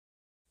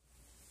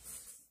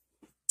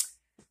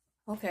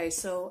Okay,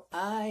 so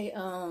I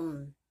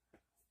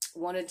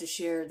wanted to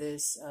share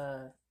this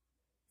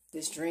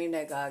dream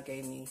that God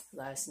gave me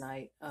last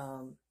night.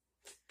 I'm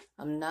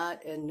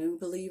not a new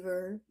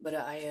believer, but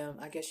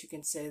I guess you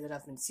can say that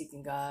I've been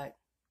seeking God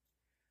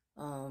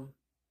um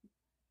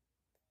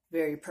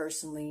very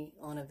personally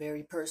on a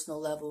very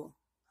personal level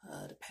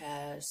the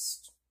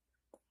past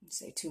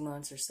say 2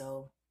 months or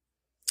so.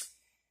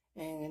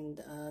 And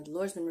the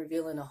Lord's been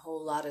revealing a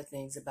whole lot of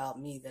things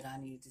about me that I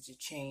needed to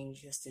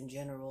change just in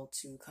general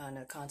to kind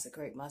of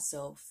consecrate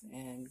myself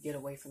and get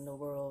away from the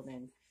world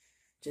and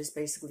just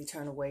basically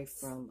turn away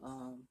from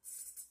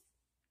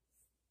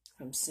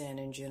sin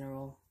in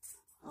general.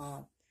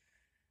 Um,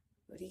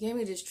 but he gave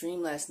me this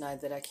dream last night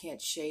that I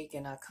can't shake,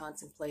 and I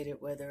contemplated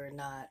whether or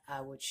not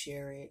I would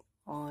share it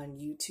on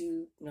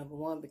YouTube. Number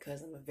one,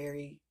 because I'm a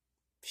very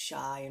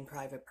shy and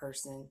private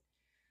person.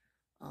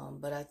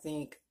 But I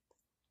think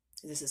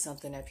this is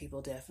something that people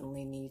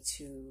definitely need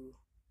to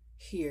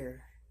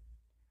hear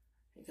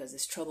because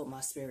it's troubled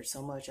my spirit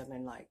so much. I've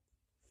been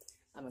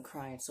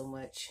crying so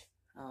much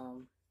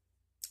all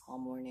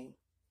morning.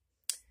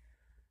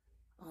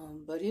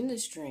 But in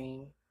this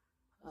dream,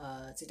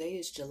 today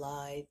is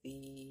July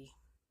the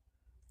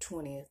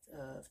 20th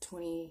of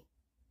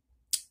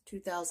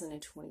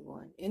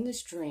 2021. In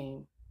this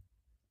dream,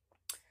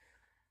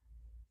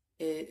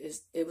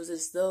 it was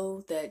as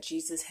though that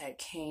Jesus had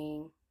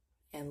came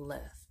and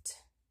left.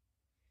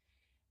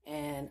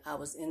 And I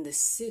was in the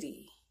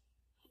city.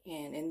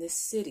 And in this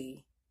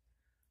city,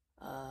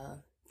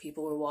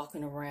 people were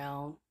walking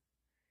around.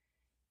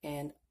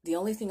 And the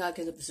only thing I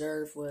could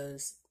observe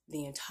was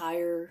the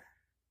entire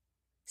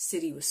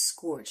city was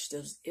scorched.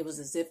 It was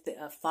as if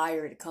a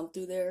fire had come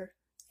through there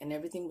and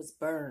everything was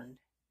burned.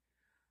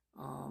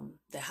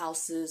 The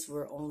houses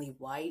were only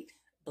white,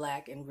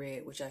 black, and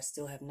red, which I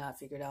still have not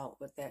figured out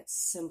what that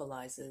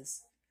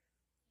symbolizes.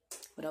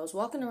 But I was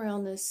walking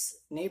around this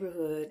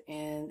neighborhood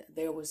and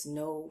there was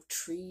no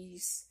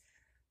trees.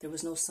 There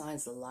was no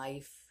signs of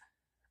life.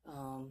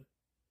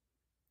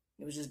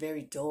 It was just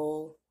very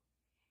dull.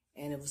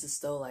 And it was as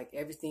though like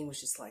everything was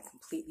just like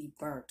completely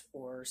burnt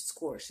or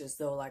scorched, as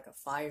though like a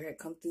fire had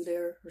come through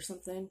there or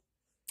something.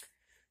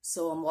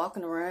 So I'm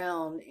walking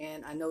around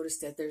and I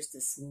noticed that there's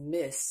this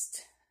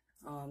mist,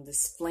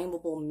 this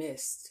flammable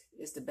mist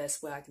is the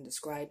best way I can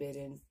describe it.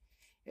 And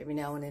every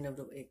now and then it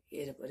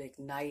would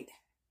ignite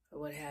or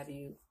what have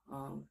you.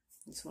 I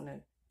just want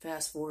to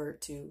fast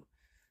forward to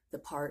the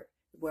part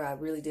where I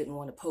really didn't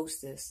want to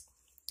post this,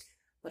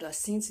 but I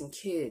seen some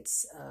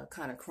kids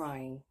kind of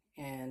crying.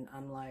 And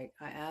I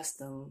asked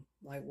them,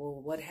 like, well,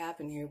 what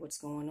happened here? What's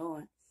going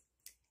on?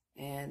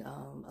 And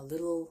a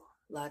little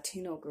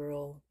Latino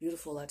girl,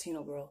 beautiful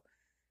Latino girl,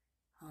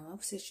 I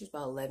would say she was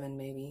about 11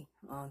 maybe,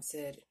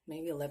 said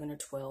maybe 11 or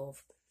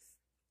 12.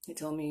 He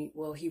told me,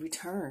 well, he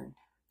returned.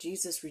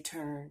 Jesus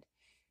returned.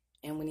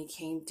 And when he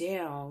came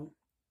down,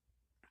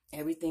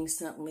 everything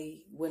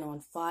suddenly went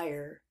on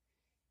fire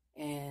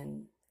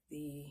and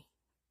the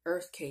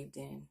earth caved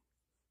in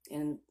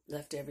and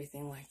left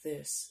everything like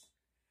this.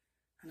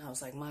 And I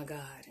was like, my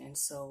God. And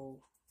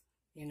so,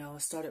 I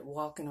started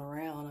walking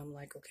around. I'm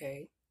like,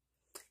 okay.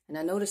 And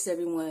I noticed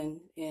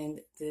everyone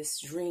in this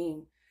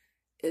dream,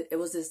 it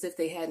was as if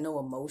they had no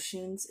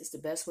emotions. It's the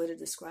best way to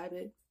describe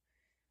it.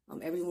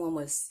 Everyone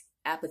was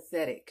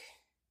apathetic,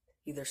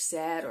 either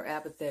sad or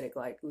apathetic,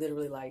 like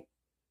literally like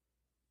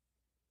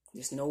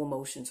just no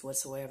emotions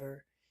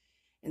whatsoever.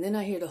 And then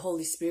I hear the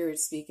Holy Spirit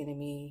speaking to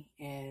me,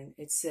 and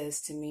it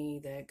says to me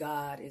that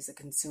God is a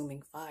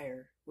consuming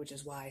fire, which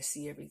is why I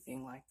see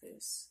everything like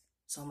this.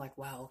 So I'm like,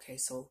 wow, okay,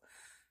 so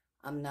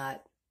I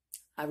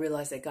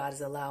realize that God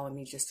is allowing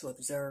me just to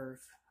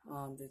observe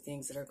the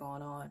things that are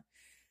going on.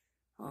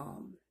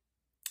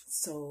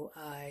 So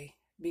I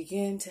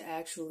begin to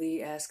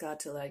actually ask God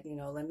to let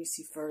me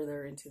see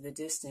further into the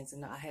distance.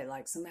 And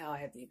somehow I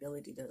had the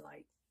ability to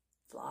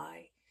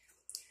fly.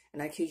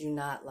 And I kid you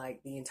not,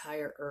 the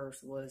entire earth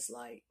was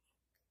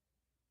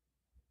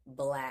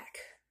black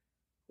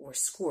or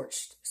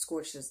scorched.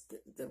 Scorched is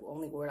the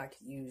only word I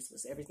could use.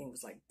 Was everything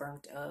was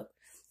burnt up.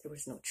 There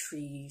was no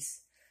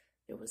trees.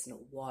 There was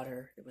no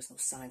water. There was no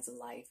signs of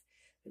life.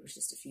 There was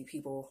just a few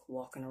people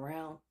walking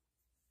around.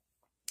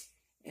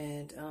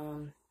 And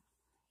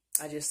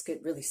I just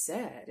get really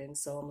sad. And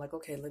so I'm like,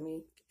 okay, let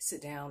me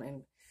sit down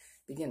and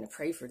begin to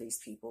pray for these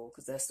people,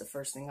 because that's the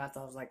first thing I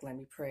thought. I was like, let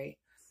me pray.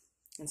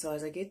 And so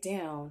as I get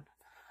down,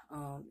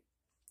 and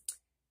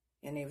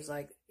it was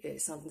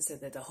something said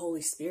that the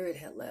Holy Spirit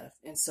had left.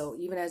 And so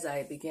even as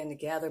I began to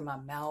gather my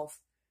mouth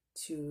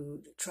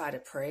to try to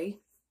pray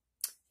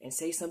and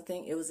say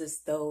something, it was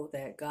as though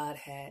that God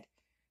had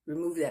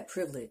removed that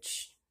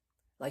privilege.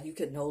 Like you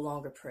could no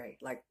longer pray.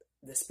 Like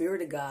the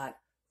Spirit of God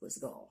was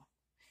gone.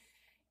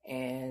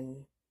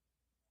 And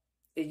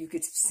you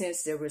could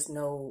sense there was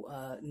no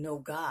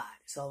God.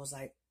 So I was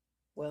like,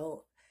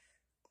 well,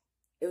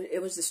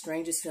 it was the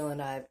strangest feeling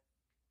I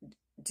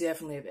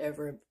definitely have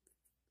ever,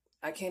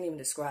 I can't even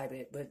describe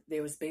it, but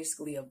there was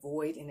basically a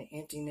void and an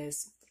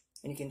emptiness,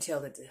 and you can tell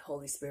that the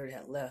Holy Spirit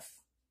had left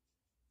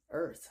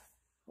earth,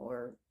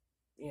 or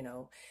you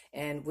know,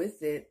 and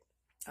with it,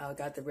 I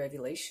got the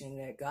revelation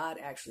that God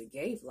actually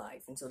gave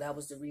life. And so that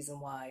was the reason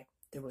why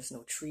there was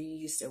no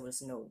trees, there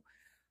was no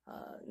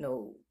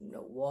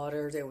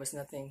water, there was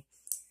nothing,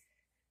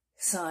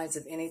 signs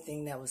of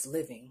anything that was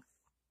living.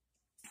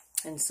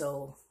 And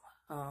so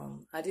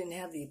I didn't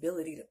have the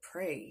ability to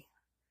pray.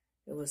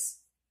 It was,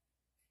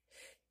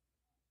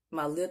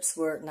 my lips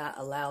were not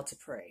allowed to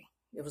pray.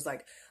 It was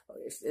like,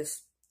 if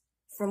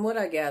from what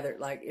I gathered,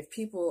 like if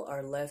people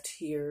are left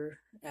here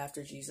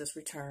after Jesus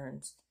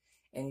returns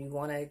and you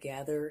want to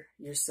gather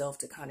yourself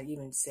to kind of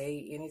even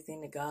say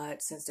anything to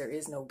God, since there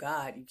is no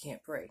God, you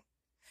can't pray.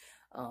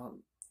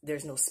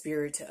 There's no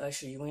spirit to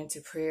usher you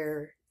into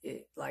prayer.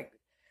 Like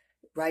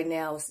right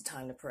now is the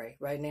time to pray.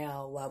 Right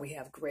now, while we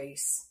have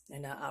grace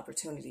and that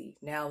opportunity,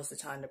 now is the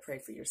time to pray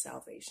for your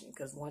salvation.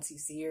 Because once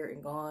he's here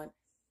and gone,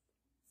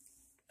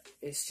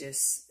 it's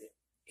just,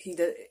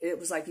 it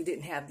was like he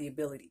didn't have the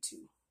ability to.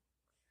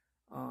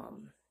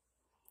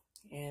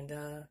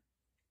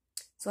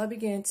 So I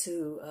began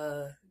to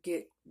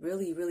get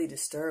really, really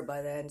disturbed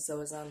by that. And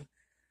so as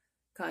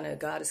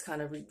God is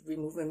kind of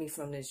removing me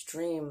from this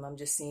dream, I'm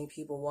just seeing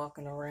people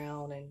walking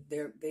around and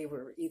they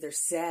were either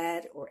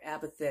sad or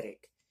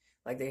apathetic.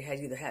 Like they had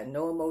either had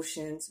no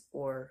emotions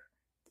or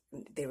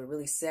they were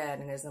really sad.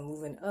 And as I'm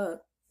moving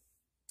up,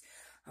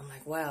 I'm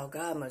like, wow,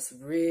 God must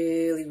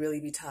really, really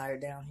be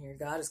tired down here.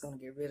 God is going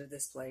to get rid of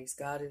this place.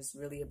 God is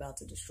really about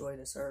to destroy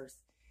this earth.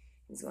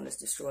 He's going to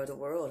destroy the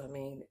world. I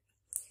mean,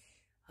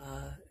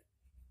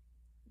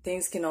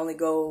 things can only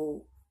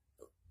go,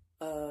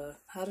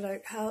 how did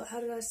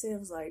I say? It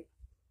was like,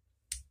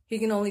 he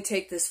can only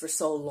take this for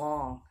so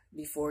long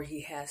before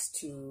he has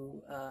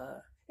to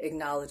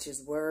acknowledge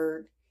his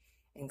word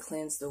and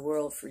cleanse the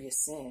world for your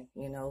sin,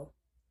 you know?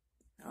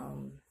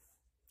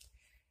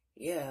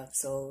 Yeah,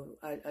 so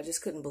I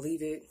just couldn't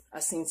believe it. I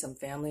seen some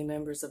family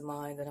members of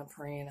mine that I'm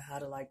praying how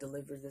to like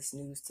deliver this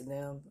news to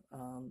them.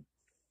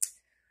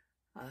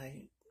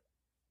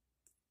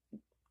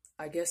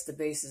 I guess the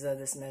basis of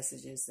this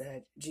message is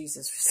that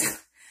Jesus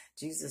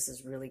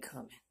is really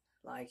coming.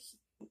 Like,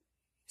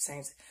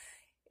 saints,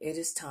 it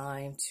is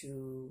time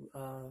to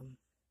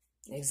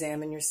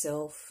examine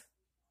yourself,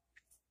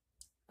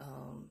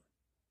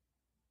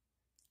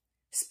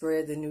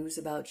 spread the news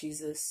about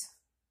Jesus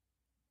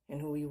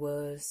and who he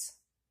was,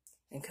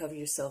 and cover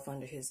yourself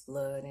under his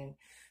blood, and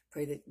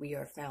pray that we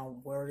are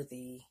found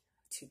worthy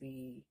to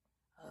be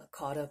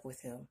caught up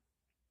with him.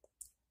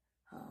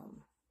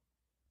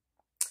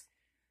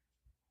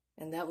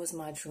 And that was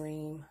my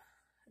dream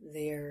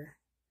there.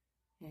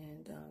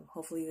 And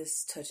hopefully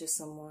this touches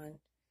someone.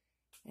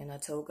 And I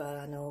told God,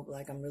 I know,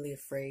 like, I'm really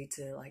afraid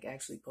to like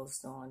actually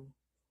post on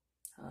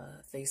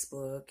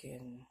Facebook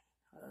and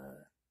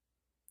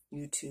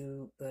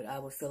YouTube, but I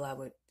would feel I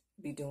would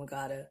be doing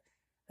God a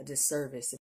disservice